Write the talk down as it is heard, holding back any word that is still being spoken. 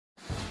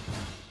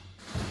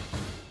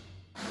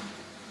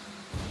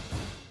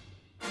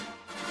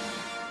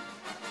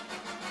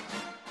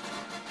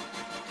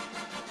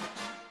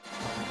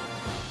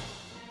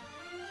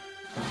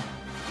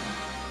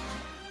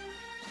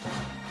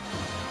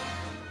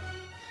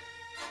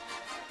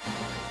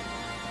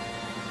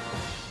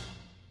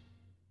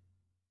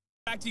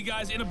to you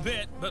guys in a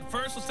bit, but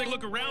first let's take a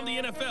look around the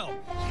NFL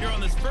here on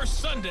this first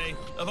Sunday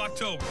of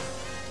October.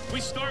 We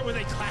start with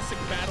a classic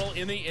battle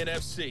in the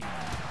NFC.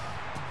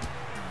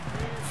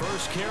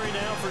 First carry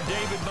now for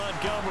David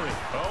Montgomery.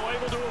 Oh,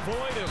 able to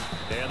avoid him.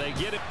 And they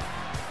get it.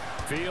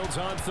 Fields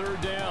on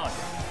third down.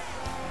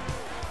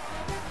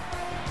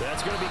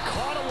 That's going to be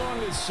caught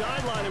along the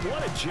sideline, and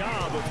what a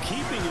job of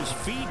keeping his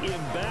feet in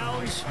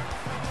bounds.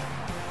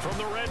 From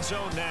the red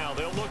zone now,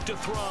 they'll look to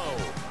throw.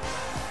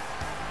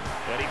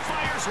 And he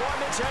fires one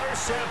that's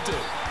intercepted.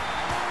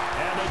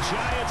 And the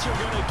Giants are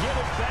going to get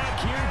it back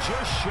here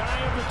just shy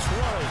of the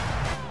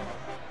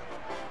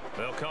 20.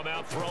 They'll come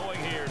out throwing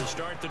here to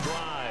start the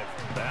drive.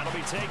 That'll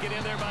be taken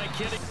in there by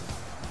Kitty.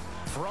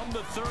 From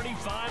the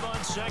 35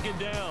 on second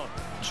down,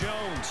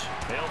 Jones.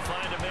 They'll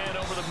find a man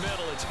over the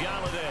middle. It's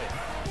Galladay.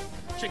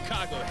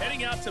 Chicago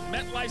heading out to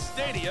MetLife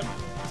Stadium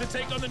to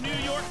take on the New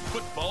York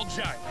Football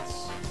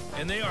Giants.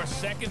 And they are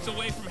seconds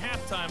away from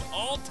halftime,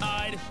 all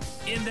tied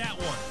in that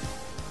one.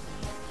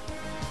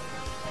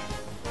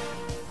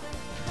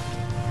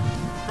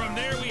 From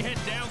there, we head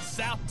down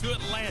south to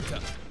Atlanta.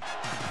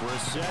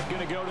 Brissett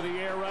going to go to the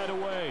air right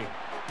away.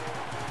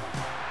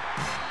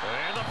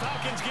 And the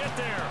Falcons get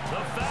there.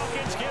 The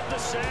Falcons get the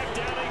sack.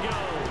 Down he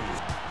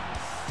goes.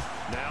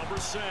 Now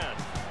Brissett.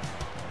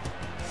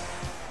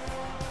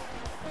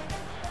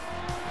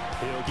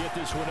 He'll get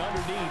this one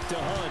underneath to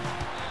Hunt.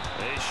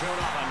 They showed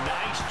off a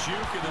nice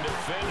juke of the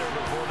defender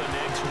before the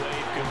next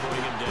wave could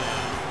bring him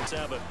down.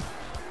 7.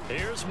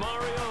 Here's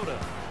Mariota.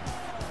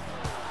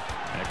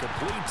 That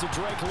completes to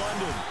Drake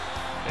London.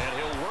 And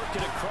he'll work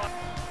it across.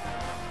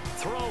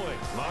 Throwing,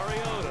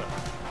 Mariota.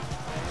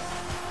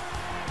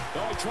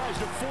 Oh, he tries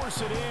to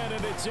force it in,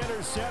 and it's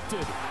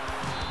intercepted.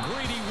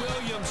 Greedy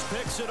Williams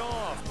picks it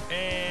off.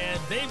 And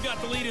they've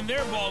got the lead in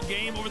their ball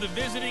game over the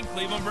visiting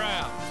Cleveland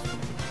Browns.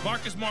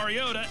 Marcus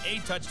Mariota, a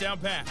touchdown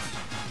pass.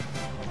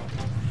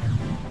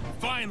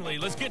 Finally,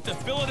 let's get to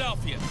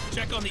Philadelphia.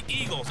 Check on the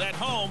Eagles at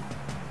home.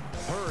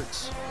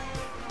 Hurts.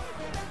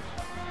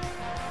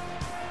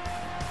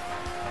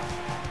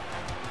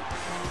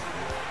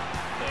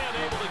 And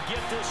able to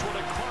get this one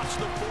across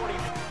the 40.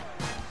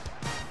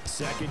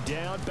 Second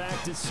down,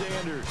 back to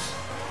Sanders.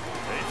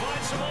 They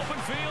find some open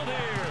field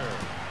here.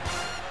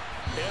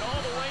 And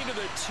all the way to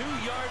the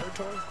 2-yard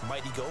territory.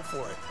 Might he go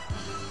for it?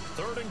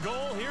 Third and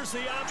goal. Here's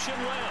the option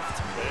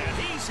left. And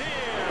he's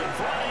in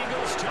for an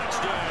Eagles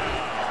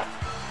touchdown.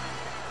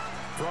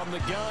 From the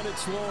gun,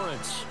 it's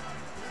Lawrence.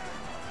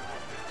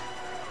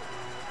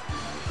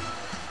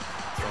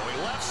 Throwing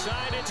left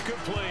side, it's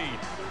complete.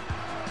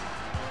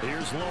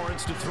 Here's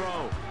Lawrence to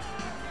throw.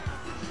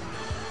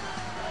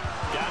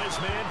 Got his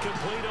man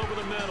complete over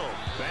the middle.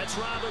 That's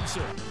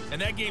Robinson.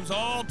 And that game's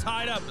all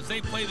tied up as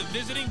they play the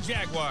visiting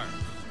Jaguars.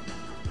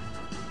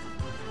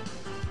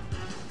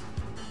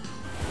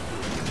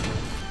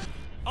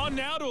 On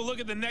now to a look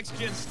at the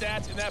next-gen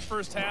stats in that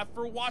first half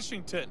for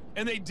Washington.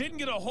 And they didn't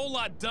get a whole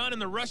lot done in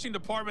the rushing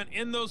department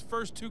in those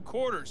first 2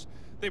 quarters.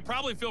 They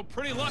probably feel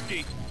pretty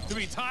lucky to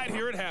be tied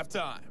here at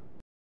halftime.